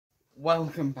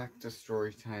Welcome back to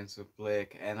Story Times with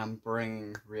Blake, and I'm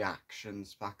bringing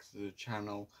reactions back to the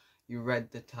channel. You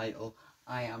read the title.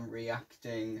 I am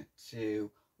reacting to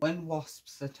When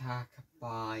Wasps Attack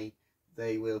by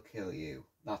They Will Kill You.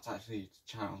 That's actually the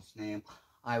channel's name.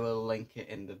 I will link it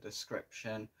in the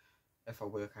description if I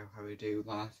work out how to do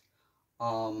that.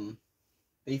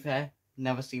 Be fair,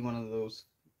 never seen one of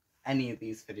any of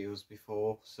these videos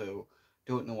before, so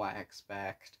don't know what I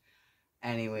expect.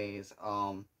 Anyways,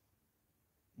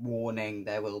 warning,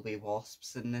 there will be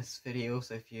wasps in this video,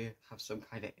 so if you have some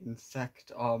kind of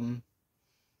insect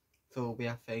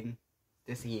phobia thing,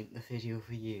 this ain't the video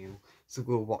for you, so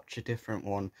go watch a different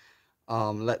one.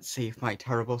 Let's see if my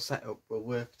terrible setup will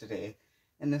work today.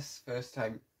 And this is the first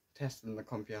time testing the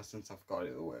computer since I've got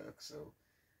it to work, so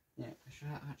yeah, I should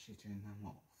actually turn them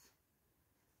off.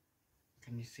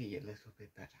 Can you see a little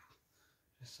bit better?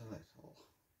 Just a little.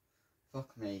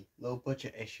 Fuck me, low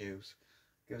budget issues.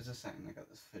 Give us a second to get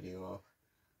this video up.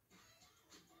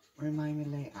 Remind me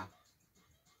later.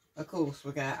 Of course,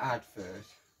 we'll get an ad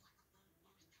first.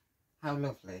 How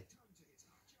lovely.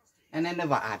 And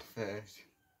another ad first.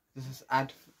 This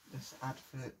ad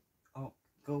for... Oh,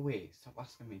 go away. Stop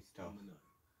asking me stuff.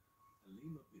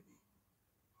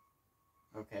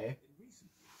 Okay.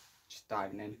 Just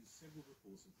diving in. Several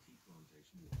reports of tea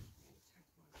plantation workers being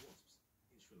attacked by wasps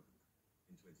in Sri Lanka.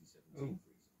 In 2017,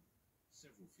 for example,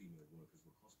 several female workers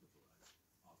were hospitalized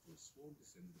after a swarm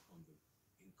descended upon them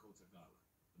in Kotagala.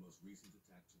 The most recent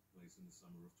attack took place in the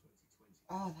summer of 2020.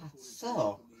 Oh, that According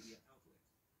sucks. to a media outlet,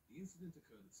 the incident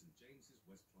occurred at St. James's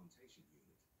West Plantation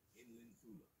Unit in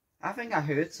Linthula. I think I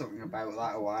heard something about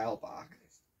that a while back.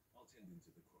 While tending to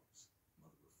the crops,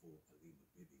 mother of four, Alima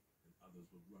Bibi, and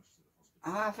others were rushed to the hospital.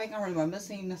 I think I remember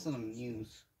seeing this on the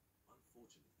news.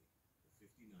 Unfortunately, the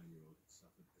 59-year-old had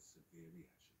suffered a severe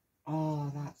reaction.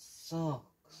 Oh, that sucks.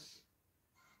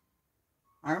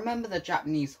 I remember the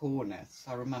Japanese hornets.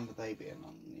 I remember they being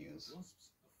on the news.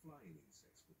 Wasps are flying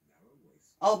insects with narrow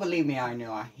waists. Oh, believe me, I know.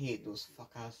 I hate those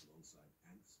fuckers. Alongside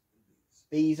ants and bees.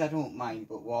 Bees I don't mind,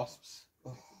 but wasps...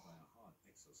 By a hard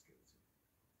exoskeleton.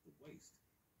 The waist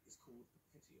is called the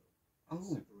petiole. Oh.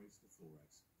 Separates the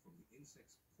thorax from the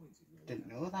insect's pointed lower. Didn't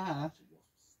know that. The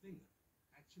wasp's stinger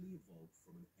actually evolved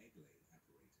from an egg-laying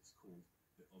apparatus called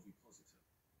the ovipositor.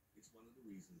 It's one of the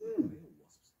reasons that male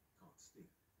wasps can't sting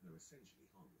and are essentially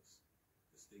harmless.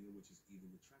 The stinger, which is either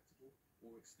retractable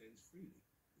or extends freely,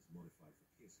 is modified for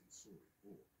piercing, soaring,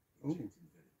 or injecting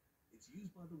venom. It's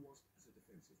used by the wasp as a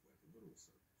defensive weapon, but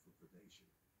also for predation.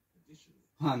 Additionally,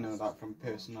 I know that from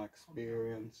personal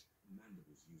experience.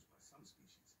 Mandibles used by some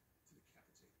species to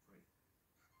decapitate prey.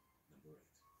 Number 8.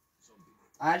 Zombie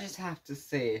net. I just have to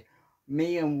say,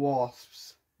 me and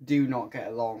wasps do not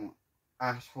get along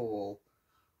at all.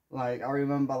 Like, I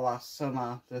remember last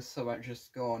summer, the summer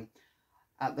just gone,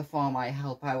 at the farm I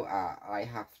help out at, I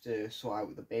have to sort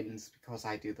out the bins because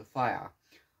I do the fire.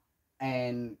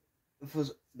 And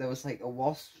there was like a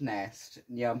wasp nest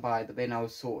nearby the bin I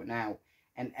was sorting out.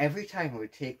 And every time I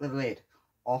would take the lid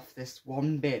off this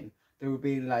one bin, there would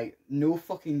be like, no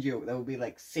fucking joke, there would be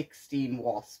like 16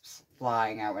 wasps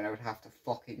flying out and I would have to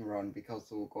fucking run because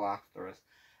they would go after us.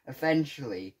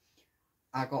 Eventually,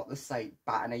 I got this like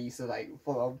bat and I used to like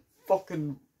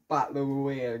fucking bat them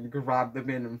away and grab them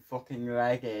in and fucking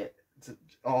leg it.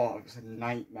 Oh, it was a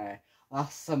nightmare.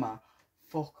 Last summer,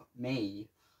 fuck me.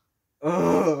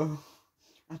 Ugh.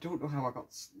 I don't know how I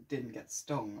didn't get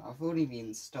stung. I've only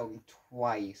been stung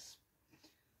twice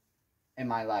in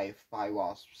my life by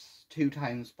wasps. 2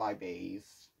 times by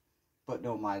bees. But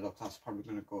no, my luck, that's probably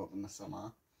going to go up in the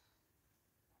summer.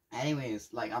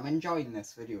 Anyways, like, I'm enjoying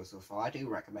this video so far. I do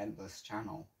recommend this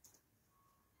channel.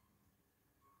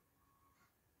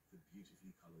 The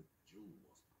beautifully colored jewel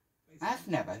wasp. I've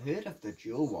never heard of the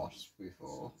jewel wasp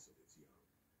before.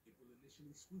 It will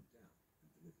initially swoop down and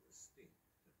deliver a sting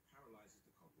that paralyzes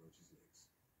the cockroach's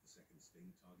legs. The second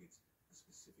sting targets a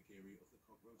specific area of the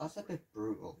cockroach. That's a bit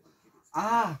brutal.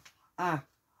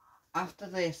 After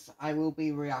this, I will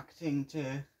be reacting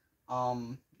to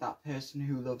that person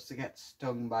who loves to get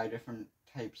stung by different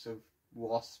types of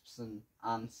wasps and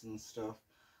ants and stuff.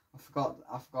 I forgot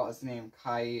his name.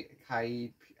 Kai.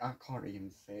 I can't even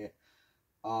say it.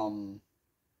 You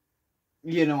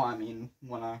know what I mean.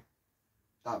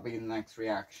 That'll be the next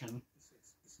reaction.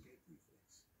 Escape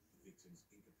reflex. The victim's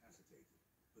incapacitated,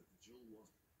 but the jewel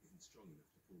wasp isn't strong enough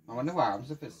to pull. I wonder what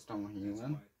happens if it stung a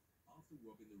human. After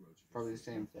robbing the roach, Probably the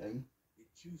same thing. It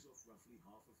chews off roughly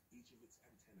half of each of its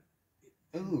antennae. It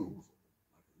Ooh. pulls on them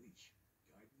like a leash,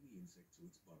 guiding the insect to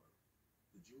its burrow.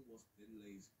 The jewel wasp then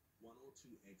lays 1 or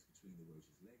 2 eggs between the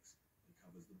roach's legs and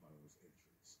covers the burrow's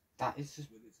entrance. That is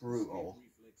just brutal.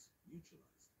 Reflex,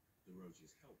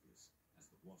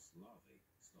 wasp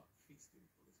larvae start feasting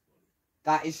on its body.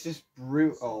 That is just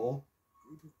brutal.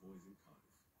 Group of boys in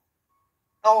Cardiff.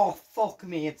 Oh, fuck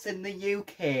me, it's in the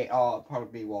UK. Oh, it'll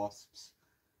probably be wasps.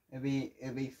 It'll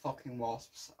be fucking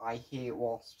wasps. I hate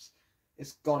wasps.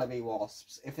 It's gotta be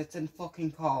wasps. If it's in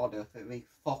fucking Cardiff, it'll be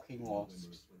fucking wasps.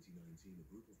 In November of 2019, a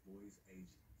group of boys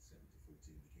aged 7 to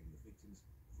 14 became the victims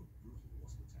of a brutal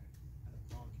wasp attack at a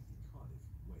park in Cardiff,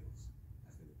 Wales.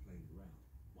 As they were playing around,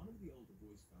 one of the older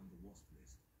boys found the wasp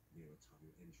nest near a tunnel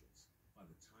entrance. By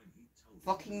the time he told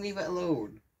Fucking leave it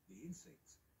alone. the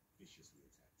insects viciously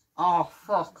attacked. Oh,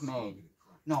 fuck me.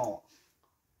 No.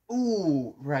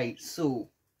 Ooh, right, so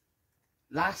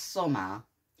last summer,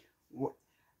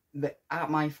 at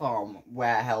my farm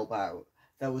where I help out,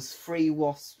 there was 3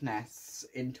 wasp nests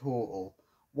in total.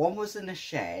 One was in a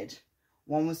shed,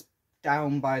 one was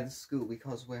down by the school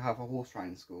because we have a horse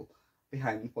riding school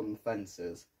behind one of the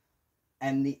fences,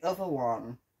 and the other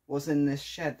one was in this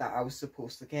shed that I was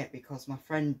supposed to get because my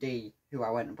friend D, who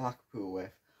I went to Blackpool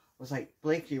with, was like,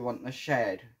 Blake, do you want the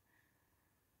shed?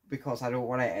 Because I don't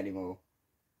want it anymore.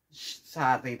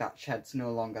 Sadly, that shed's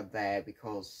no longer there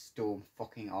because Storm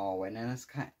fucking Arwen,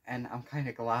 and I'm kind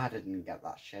of glad I didn't get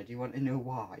that shed. You want to know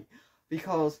why?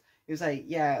 Because he was like,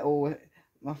 yeah, or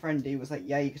my friend D was like,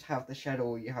 yeah, you could have the shed,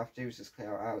 all you have to do is just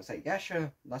clear it out. I was like, yeah,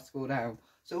 sure, let's go down.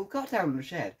 So we got down in the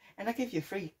shed, and I give you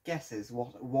 3 guesses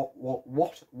what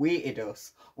waited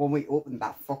us when we opened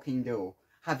that fucking door.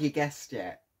 Have you guessed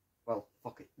yet? Well,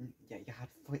 fuck it, yeah, you had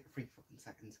 3 fucking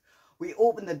seconds. We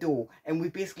opened the door and we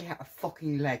basically had to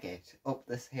fucking leg it up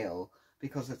this hill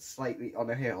because it's slightly on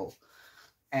a hill.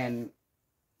 And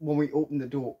when we opened the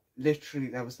door, literally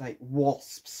there was like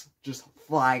wasps just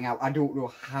flying out. I don't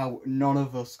know how none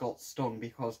of us got stung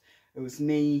because it was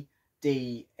me,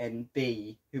 D and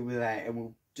B who were there and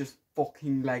we just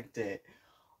fucking legged it.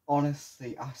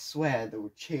 Honestly, I swear they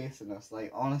were chasing us. Like,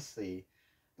 honestly.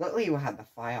 Luckily we had the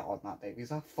fire on that day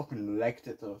because I fucking legged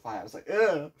it to the fire. I was like,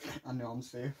 ugh, I know I'm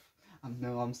safe. I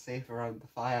know I'm safe around the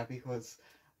fire because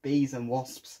bees and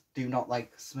wasps do not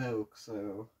like smoke,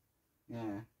 so, yeah.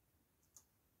 As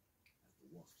the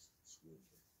wasps swarmed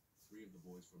them, 3 of the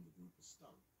boys from the group were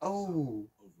stung. Oh,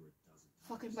 Over a dozen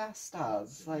times. fucking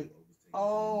bastards, like, With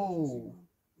oh.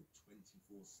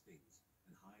 24 stings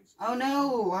and hives. Oh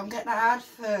no, I'm getting an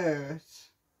advert.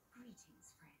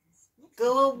 Greetings, friends.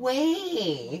 Go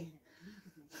away.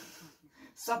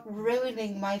 Stop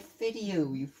ruining my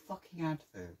video, you fucking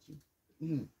advert.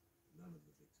 None of the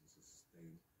victims has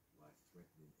sustained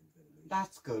life-threatening envenomation.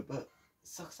 That's good, but it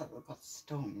sucks that they got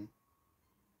stung.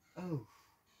 Oh.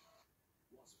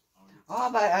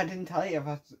 Oh, but I didn't tell you if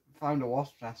I found a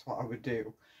wasp nest what I would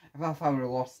do. If I found a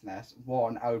wasp nest,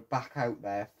 1, I would back out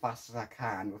there fast as I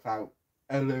can without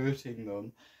alerting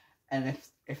them. And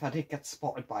if I did get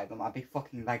spotted by them, I'd be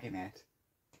fucking legging it.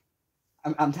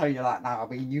 I'm telling you that now, I'll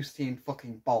be Usain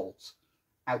fucking Bolt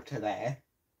out of there.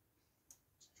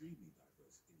 Extremely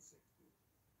diverse insect group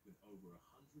with over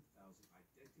 100,000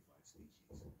 identified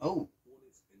species. Oh.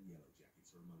 Hornets and yellow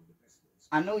jackets are among the best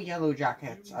known. I know yellow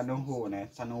jackets, I know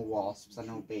hornets, I know wasps, I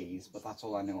know bees, but that's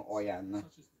all I know. Oh yeah, and the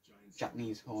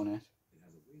Japanese hornet. It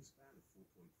has a wingspan of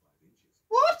 4.5 inches.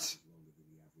 What? Longer than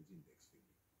the average index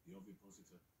finger. The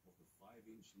ovipositor of the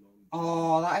 5-inch long.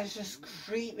 Oh, that is just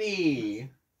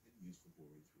creepy.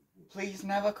 Please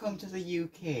never come to the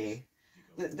UK.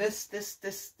 This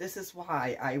is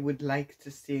why I would like to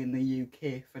stay in the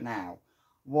UK for now.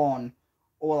 1,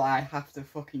 all I have to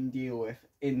fucking deal with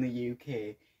in the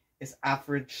UK is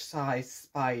average size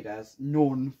spiders,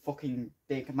 none fucking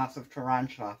big massive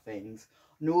tarantula things,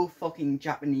 no fucking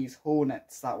Japanese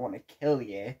hornets that want to kill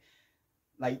you.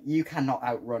 Like, you cannot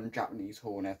outrun Japanese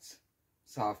hornets,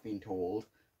 so I've been told.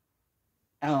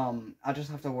 I just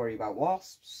have to worry about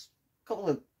wasps, a couple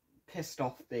of pissed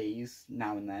off bees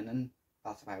now and then, and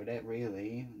that's about it,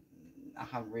 really. I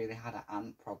haven't really had an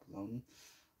ant problem.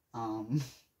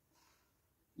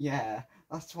 Yeah,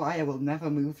 that's why I will never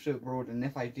move to abroad, and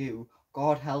if I do,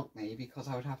 God help me, because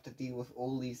I would have to deal with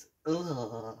all these,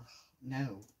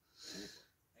 no.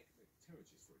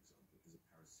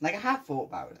 Like, I have thought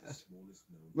about it,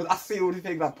 but that's the only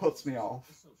thing that puts me off.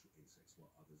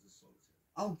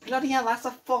 Oh, bloody hell, that's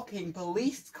a fucking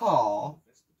police car!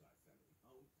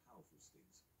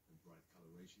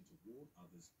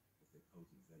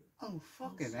 Oh,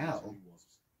 fucking hell.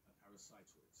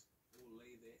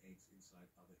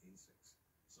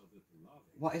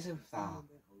 What is it with that?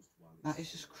 That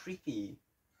is just creepy.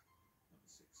 Number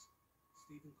 6.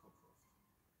 Stephen Cockcroft.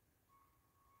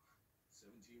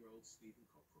 70-year-old Stephen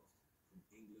Cockcroft from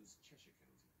England's Cheshire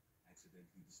County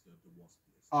accidentally disturbed a wasp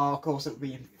nest. Oh, of course it would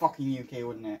be in fucking UK,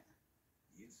 wouldn't it?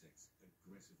 The insects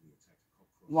aggressively attacked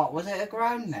Cockcroft. What, was it a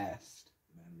ground nest?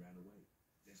 The man ran away,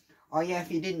 desperate. Oh yeah, if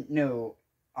you didn't know,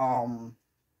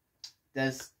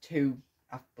 there's two,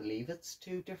 I believe it's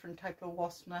two different type of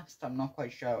wasp nests. I'm not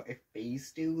quite sure if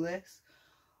bees do this,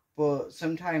 but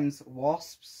sometimes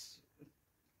wasps,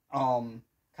 can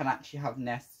actually have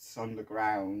nests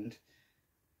underground,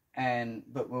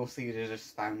 but mostly they're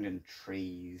just found in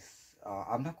trees.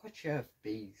 I'm not quite sure if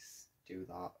bees do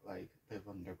that, like live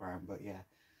underground, but yeah.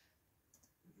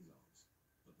 In his arms,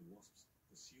 but the wasps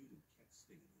pursued and kept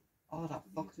stinging him. Oh, that After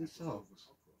the fucking attack was over, sucks.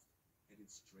 Cockcroft headed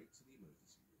straight to the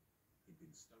emergency room. He'd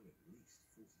been stung at least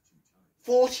 42 times.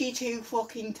 42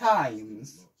 fucking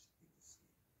times? Lodged in his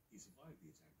skin. He survived the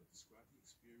attack, but described the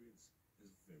experience as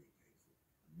very painful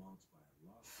and marked by a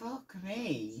lasting Fuck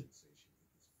me. sensation in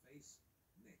his face,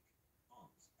 neck,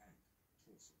 arms, and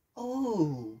torso.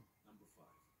 Oh. Number 5.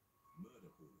 Murder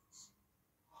hornets.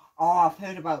 Oh, I've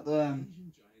heard about them.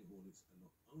 Asian giant hornets are not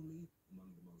only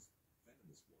among the most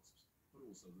venomous wasps, but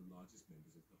also the largest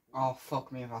members of the Oh, hornet.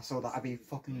 fuck me, if I saw that, I'd be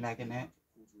fucking legging it.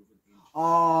 Quarter of an inch.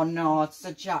 Oh, no, it's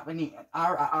the Japanese.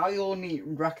 I only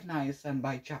recognise them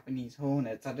by Japanese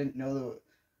hornets. I didn't know that.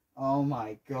 Oh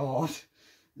my god.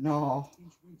 No.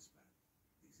 Inch wingspan.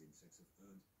 These insects have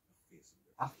earned a fearsome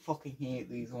I reputation. fucking hate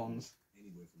these ones.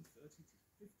 Anywhere from 30 to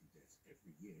 50 deaths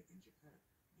every year in Japan.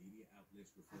 Media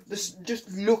outlets refer to Just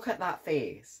look at that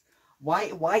face.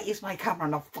 Why is my camera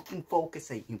not fucking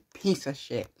focusing, you piece of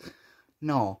shit?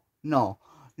 No.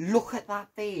 Look at that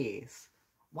face.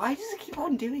 Why does it keep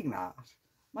on doing that?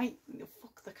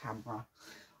 Fuck the camera.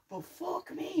 But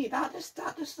fuck me, that just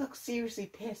looks seriously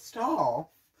pissed off.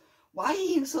 Why are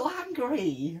you so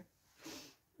angry?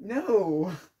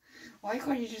 No. Why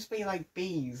can't you just be like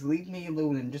bees? Leave me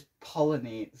alone and just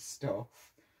pollinate stuff.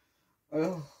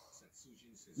 Ugh.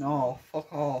 No,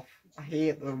 fuck off. I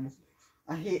hate them.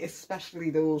 I hate especially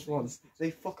those ones.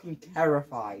 They fucking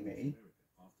terrify me.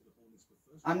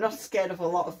 I'm not scared of a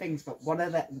lot of things, but one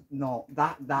of that, no,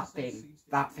 that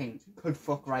thing could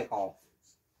fuck right off.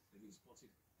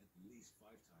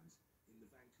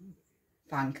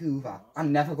 Vancouver.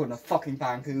 I'm never going to fucking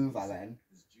Vancouver then.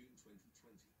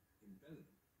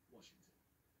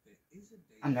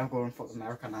 I'm never going to fuck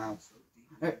America now.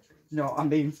 No, I'm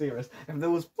being serious. If there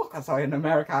was fuckers out in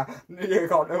America, you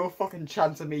got no fucking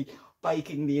chance of me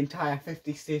biking the entire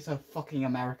 50 states of fucking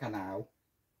America now.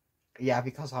 Yeah,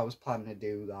 because I was planning to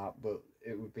do that, but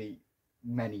it would be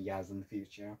many years in the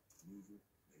future.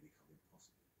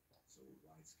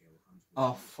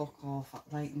 Oh, fuck off.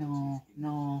 Like, no.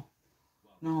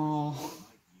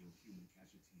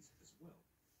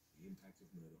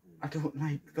 I don't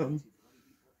like them.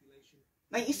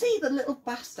 Like, you see the little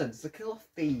bastards that kill off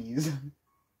bees. Barring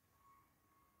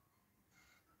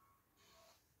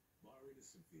a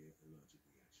severe allergic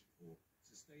reaction or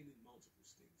sustaining multiple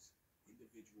stings,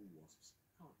 individual wasps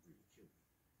can't really kill you.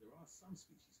 There are some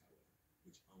species, however,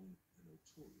 which own a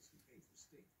notoriously painful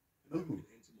sting. American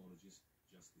entomologist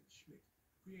Justin Schmidt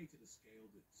created a scale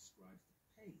that describes the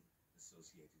pain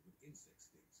associated with insect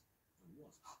stings and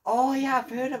wasps. Oh yeah,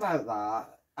 I've heard about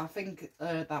that. I think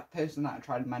that person that I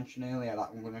tried to mention earlier that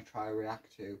I'm going to try to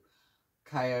react to,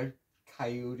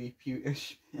 Coyote Pewter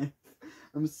Smith.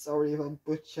 I'm sorry if I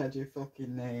butchered your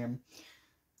fucking name.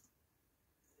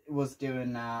 Was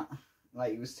doing that.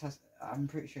 Like, he was I'm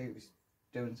pretty sure he was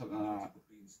doing something like that.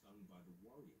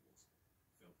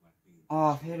 Oh,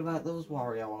 I've heard about those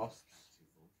warrior wasps.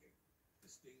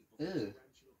 Ew.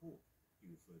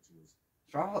 It's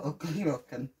rather ugly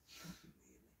looking.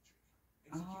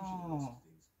 Oh.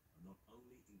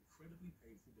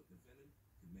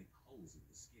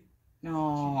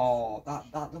 No,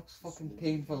 that looks fucking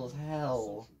painful as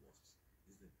hell.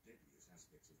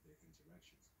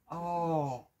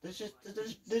 Oh, they're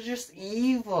just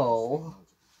evil.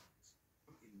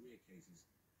 In rare cases,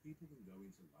 people can go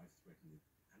into life-threatening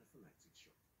anaphylactic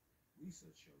shock.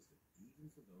 Research shows that even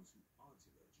for those who aren't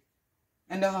allergic.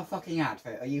 Another fucking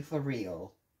advert. Are you for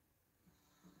real?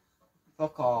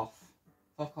 Fuck off.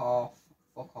 Fuck off.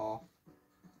 Fuck off.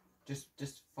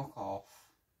 Just fuck off.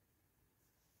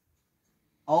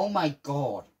 Oh my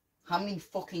god. How many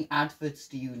fucking adverts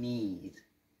do you need?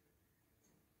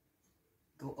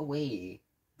 Go away.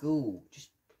 Go.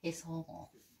 Just piss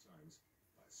off. 50 times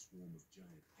by a swarm of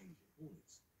giant Asian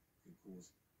hornets can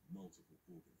cause multiple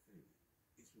organ failure.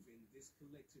 It's within this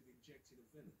collective injecting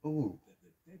of venom that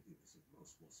the deadliness of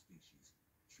most wasp species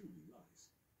truly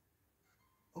lies.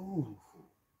 Ooh.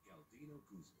 Galdino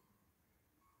Guzman.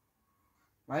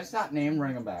 Why does that name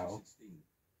ring a bell? 2016,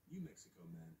 New Mexico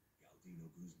man Galdino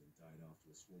Guzman died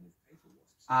after a swarm of paper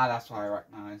wasps. Ah, that's why I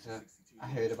recognise it. I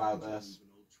heard about this.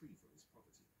 An old tree from his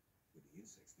property, where the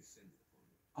insects descended upon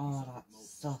him. Oh, suffered that multiple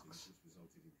stings sucks. which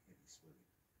resulted in heavy swelling.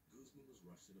 Guzman was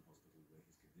rushed to the hospital where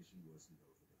his condition worsened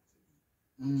overnight and he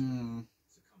Hmm.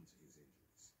 succumbed to his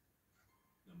injuries.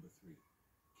 Number 3.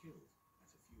 Killed at a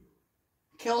funeral.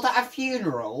 Killed at a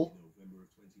funeral? In November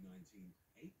of 2019,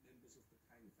 8 members of the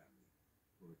Pang family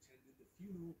were attending the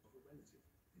funeral of a relative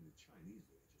in the Chinese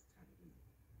village of Tanglin.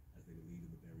 As they were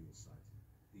leaving the burial site,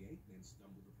 the 8 men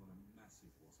stumbled upon a massive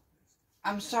wasp nest.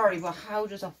 I'm sorry, but how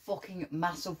does a fucking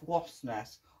massive wasp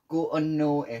nest go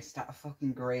unnoticed at a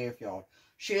fucking graveyard?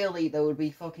 Surely there would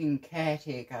be fucking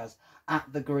caretakers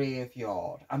at the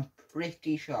graveyard. I'm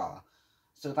pretty sure.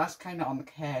 So that's kind of on the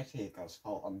caretaker's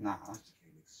fault on that.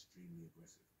 Became extremely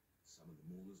aggressive. Some of the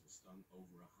mourners were stung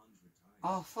over 100 times.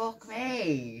 Oh, fuck The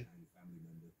me. Pang family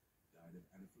member died of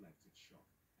anaphylactic shock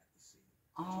at the scene.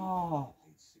 Oh.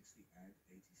 Aged 60 and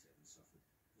 87 suffered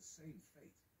the same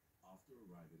fate after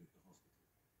arriving at the hospital.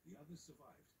 The others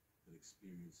survived, but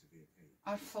experienced severe pain.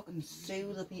 I'd fucking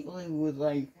sue the people who would,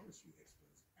 like... Forestry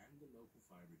experts and the local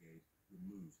fire brigade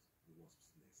removed the wasp's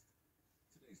nest.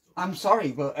 Today's topic. I'm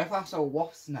sorry, but if I saw a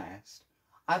wasp's nest,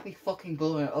 I'd be fucking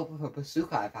blowing it up with a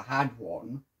bazooka if I had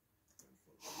one.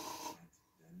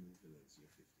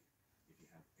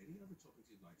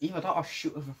 Either that or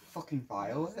shoot with a fucking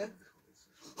violet.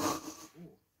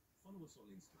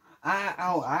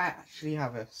 I actually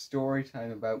have a story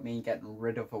time about me getting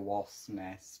rid of a wasp's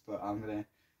nest, but I'm gonna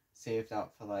save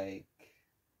that for like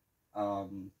a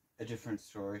different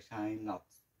story time.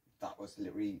 That was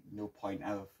literally no point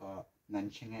of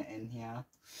mentioning it in here.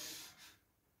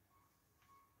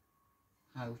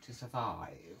 How to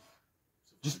survive.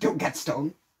 Just don't get stung.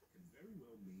 Can very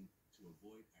well mean to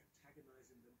avoid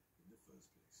antagonizing them in the first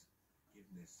place. Give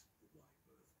nests a wide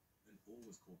berth, and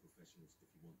always call professionals if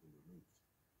you want them removed.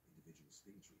 Individual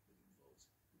sting treatment involves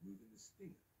removing the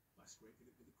stinger by scraping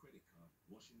it with a credit card,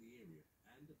 washing the area,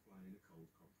 and applying a cold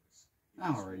compress.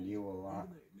 I already knew all that.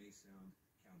 Even though it may sound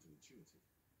counterintuitive,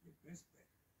 your best bet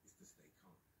is to stay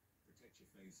calm. Protect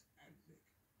your face and neck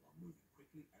while moving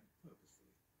quickly and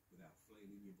purposefully without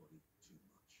flailing your body too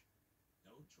much.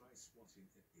 Don't try swatting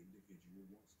at individual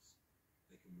wasps.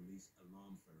 They can release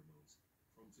alarm pheromones,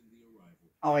 prompting the arrival.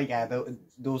 Oh yeah,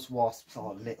 those wasps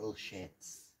are little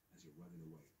shits. As you're running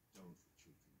away, don't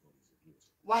retreat in bodies of water.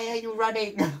 Why are you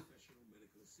running? Professional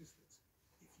medical assistance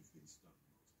if you've been stung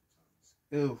multiple times.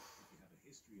 Oof. If you have a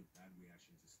history of bad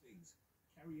reaction to stings,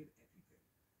 carry an EpiPen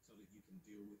so that you can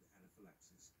deal with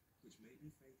anaphylaxis, which may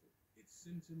be fatal. Its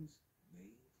symptoms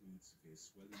may include severe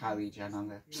swelling, Kylie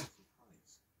Jenner.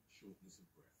 hives, shortness of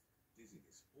breath,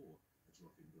 dizziness, or a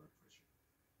drop in blood pressure.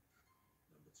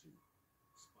 Number 2,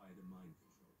 spider mind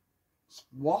control.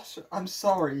 What? I'm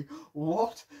sorry.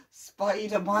 What?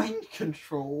 Spider mind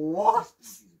control? What? The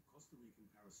species of Costa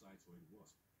Rican parasitoid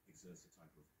wasp exerts a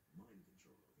type of mind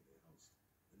control over their host,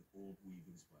 an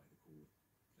orb-weaving spider called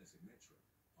Plesimetra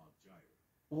argyra.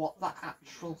 What the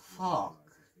actual fuck? To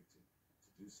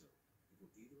do so, it will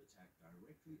either attack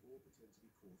directly or pretend to be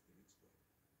caught in its web.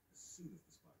 As soon as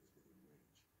the spider is within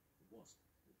range, the wasp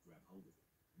will grab hold of it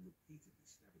and repeatedly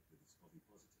stab it with its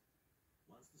ovipositor.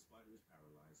 Once the spider is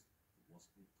paralyzed, the wasp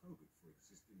will probe it for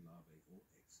existing larvae or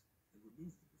eggs and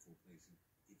remove them before placing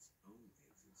its own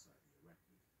eggs inside the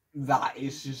arachnid. That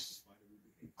is just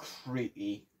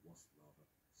creepy. The wasp larva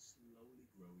slowly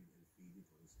growing and feeding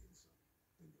on its inside.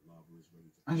 When the larva is ready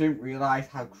to I didn't realise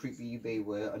how creepy they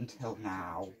were until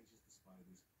now. changes the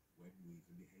spider's web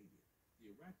weaving behavior. The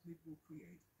arachnid will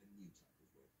create a new type of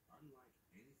web, unlike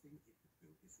anything it had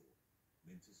built before,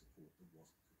 meant to support the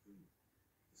wasp cocoon.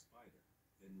 The spider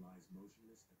then lies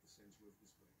motionless at the center of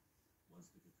this web. Once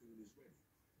the cocoon is ready,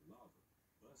 the larva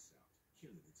bursts out,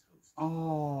 killing its host.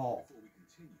 Oh. Before we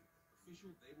continue,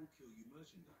 official They Will Kill You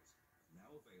merchandise is now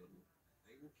available at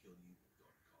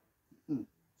theywillkillyou.com.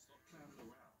 Stop clowning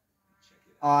around and check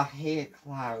it out. I hate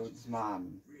clowns,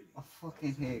 man. I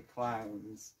fucking hate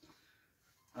clowns.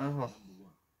 Oh. Number 1,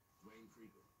 Dwayne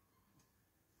Kriegel.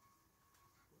 Well,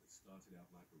 it started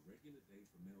out like a regular day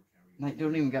for mail carriers. Like,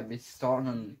 don't even get me started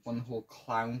on when the whole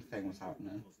clown thing was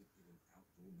happening.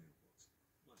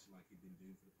 Much like he'd been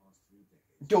doing for the past 3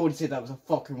 decades. Don't say that was a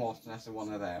fucking wasp nest in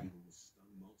one of them. Kriegel was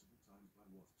stung multiple times by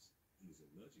wasps. He was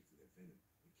allergic to their venom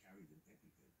and carried an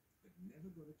EpiPen, but never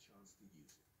got a chance to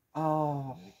use it.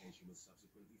 Oh. The medication was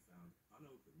subsequently found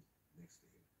unopened next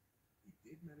to him. He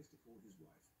did manage to call his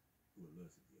wife, who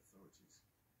alerted the authorities.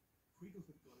 Kriegel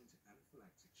had gone into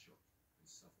anaphylactic shock and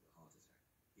suffered a heart attack.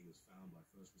 He was found by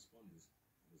first responders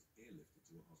and was airlifted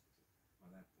to a hospital. By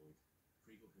that point,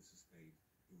 Kriegel had sustained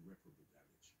irreparable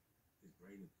damage. His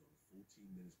brain had gone 14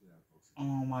 minutes without oxygen.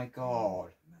 Oh my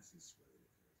god. Massive swelling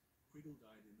occurred. Kriegel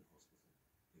died in the hospital.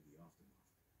 In the aftermath,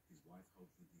 his wife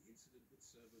hoped that the incident would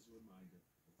serve as a reminder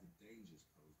of the dangers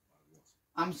posed by wasps.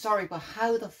 I'm sorry, but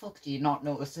how the fuck do you not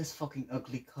notice this fucking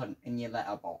ugly cunt in your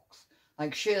letterbox?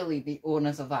 Like, surely the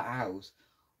owners of that house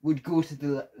would go to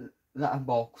the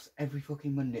letterbox every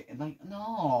fucking Monday and like,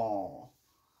 no,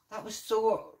 that was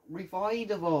so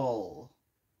revidable.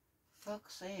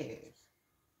 Fuck's sake.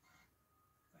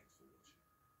 Thanks for watching.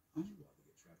 Would you rather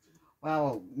get trapped in?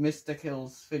 Well, Mr.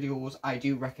 Kill's videos, I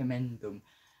do recommend them.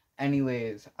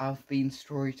 Anyways, I've been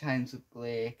Storytimes with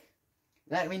Blake.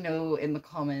 Let me know in the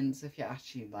comments if you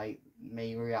actually like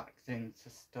me reacting to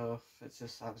stuff. It's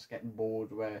just I was getting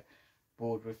bored with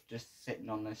just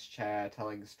sitting on this chair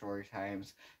telling story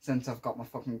times since I've got my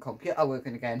fucking computer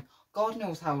working again. God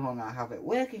knows how long I have it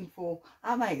working for.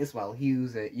 I might as well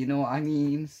use it, you know what I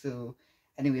mean? So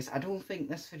anyways, I don't think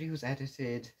this video's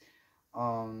edited.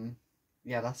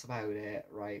 Yeah, that's about it.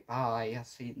 Right, bye. I'll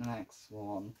see you in the next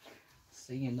one.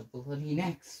 See you in the bloody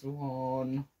next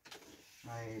one.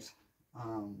 Right.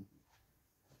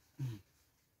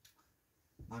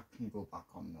 That can go back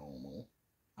on normal.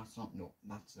 That's not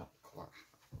correct.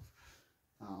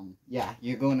 Yeah,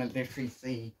 you're gonna literally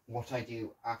see what I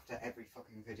do after every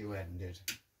fucking video ended.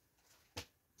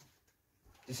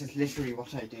 This is literally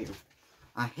what I do.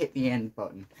 I hit the end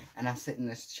button and I sit in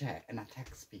this chair and I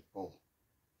text people.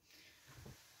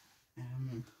 That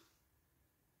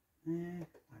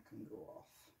can go off.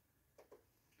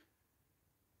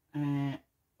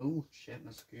 Oh shit,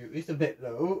 my scooter's a bit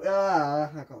low.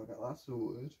 I gotta get that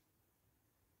sorted.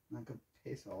 I could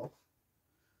piss off.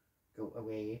 Go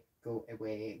away, go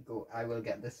away, go. I will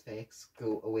get this fixed.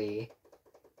 Go away.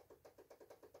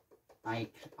 Oh,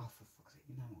 for fuck's sake,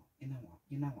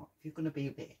 you know what? If you're gonna be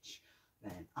a bitch,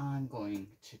 then I'm going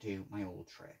to do my old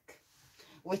trick,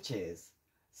 which is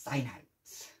sign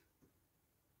out.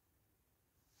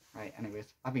 Right,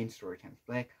 anyways, I've been Storytimes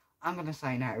Blake. I'm gonna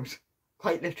sign out.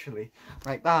 Quite literally.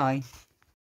 Right, bye.